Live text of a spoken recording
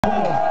Come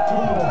on.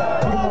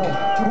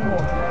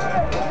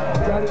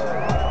 Got it?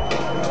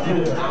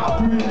 Yeah.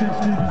 3 inch,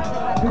 baby.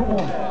 Come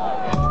on.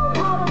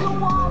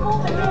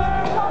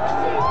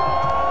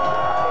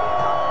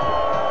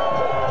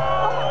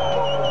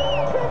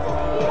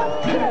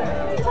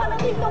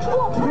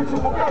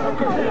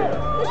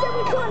 They said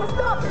we trying to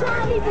stop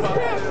Chinese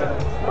expansion,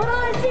 but I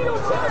ain't seen no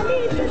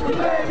Chinese since the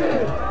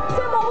landing.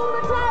 Send my whole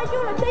entire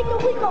unit, they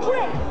think we can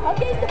win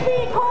against the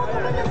big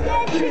hawker and the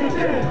stand.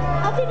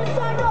 I didn't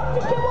sign up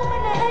to kill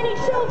women and any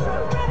children.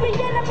 The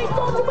enemy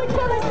soldier with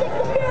killing 6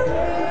 civilians.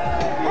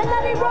 And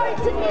that ain't right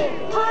to me.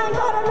 I ain't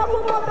got enough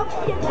of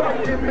motherfucking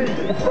Fighting me,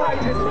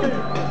 fighting me.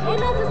 And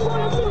I just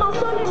wanna see my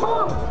son and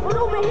mom. But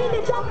over here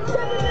they dropping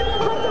 7 million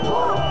tons of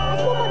bomb.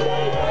 That's what my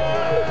daddy got.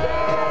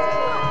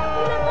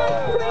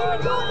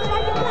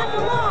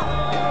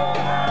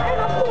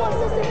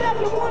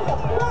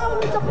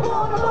 Is a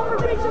part of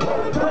Operation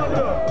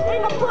Thunder.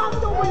 In a box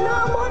over 9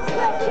 months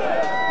left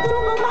here.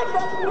 Doing like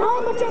the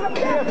moment of a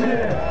death.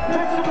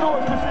 Make some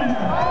noise for Steve.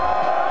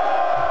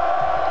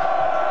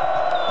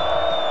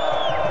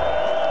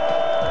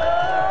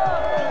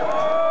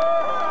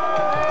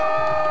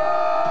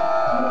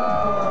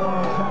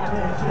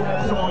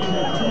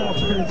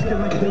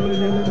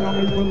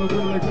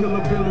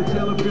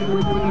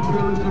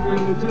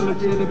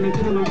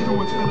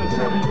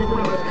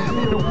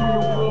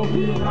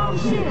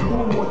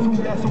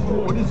 That's a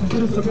war, this is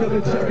just a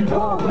military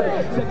war.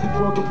 Sex and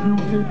drug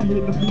abuse,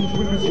 Vietnamese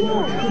women's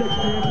war. Sex,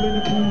 gambling,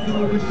 abusing,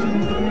 all this shit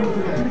is the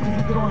music. Niggas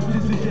and guns,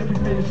 this is every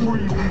man's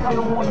dream. I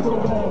don't wanna go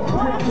home,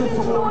 rap just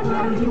some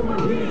ordinary human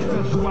beings.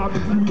 Special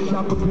opportunity,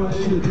 shop a gun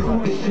shit. On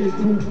this shit,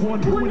 proof one,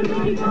 with a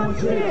mini gun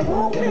shit.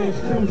 All man,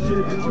 still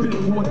shit. Spit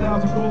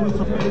 4,000 bullets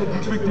a minute.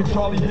 Victor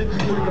Charlie hit me,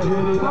 trigger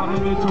hit it. I'm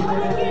in it to win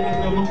it,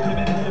 getting the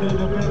lieutenant hit it.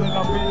 The villain,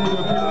 I've been it,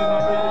 the villain,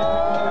 I've been it.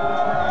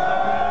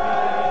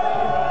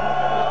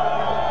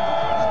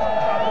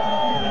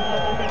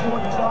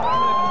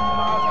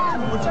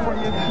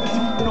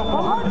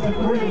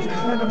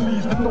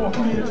 Enemies, the North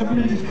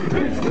Vietnamese,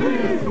 bitch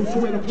please. No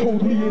sweat, I'm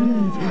totally at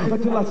ease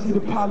until I see the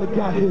pilot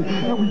got hit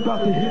and we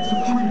about to hit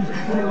some trees.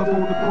 Taylor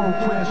on the pro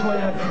crash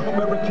land.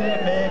 American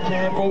man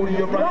can't go to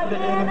your right, the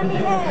enemy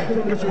hand.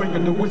 Take a swing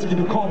of the whiskey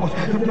to calm us.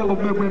 The yellow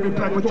men wearing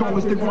black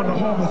pajamas, they wanna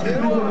harm us. They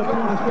in the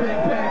corners,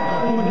 bang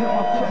bang. Only hit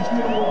my flesh,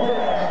 still a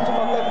red. To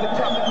my left, the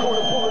captain caught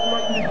a bullet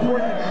right in the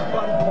brain.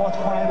 Body parts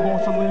flying,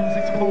 loss of limbs,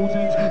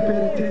 explosions.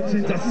 Bad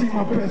intentions, I see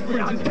my best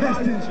friends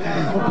intestines.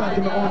 I'm back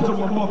in the arms of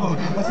my mother.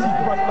 I see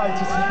bright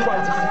lights, I see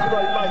Christ, I see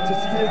bright lights, I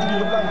see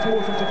Israel lights,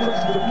 horses and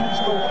Christians, the peace,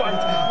 no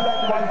fights.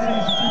 Black, white,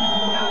 tees,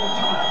 people, no more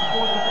time.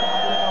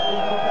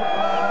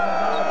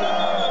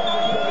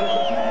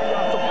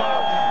 I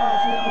survived. I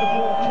escaped the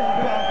war, came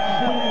back.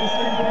 When in the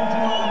escape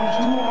engine orange,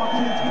 2 of my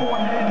kids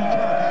born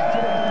handicapped.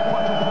 Today's the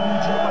quadruple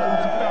legion, my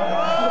roots are found.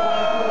 So I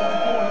was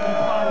born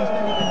pious,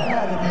 they would be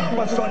had it.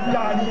 My son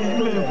died, he ain't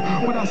lived,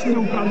 but I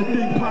still gotta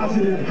think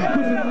positive.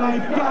 Cause in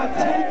life, God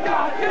take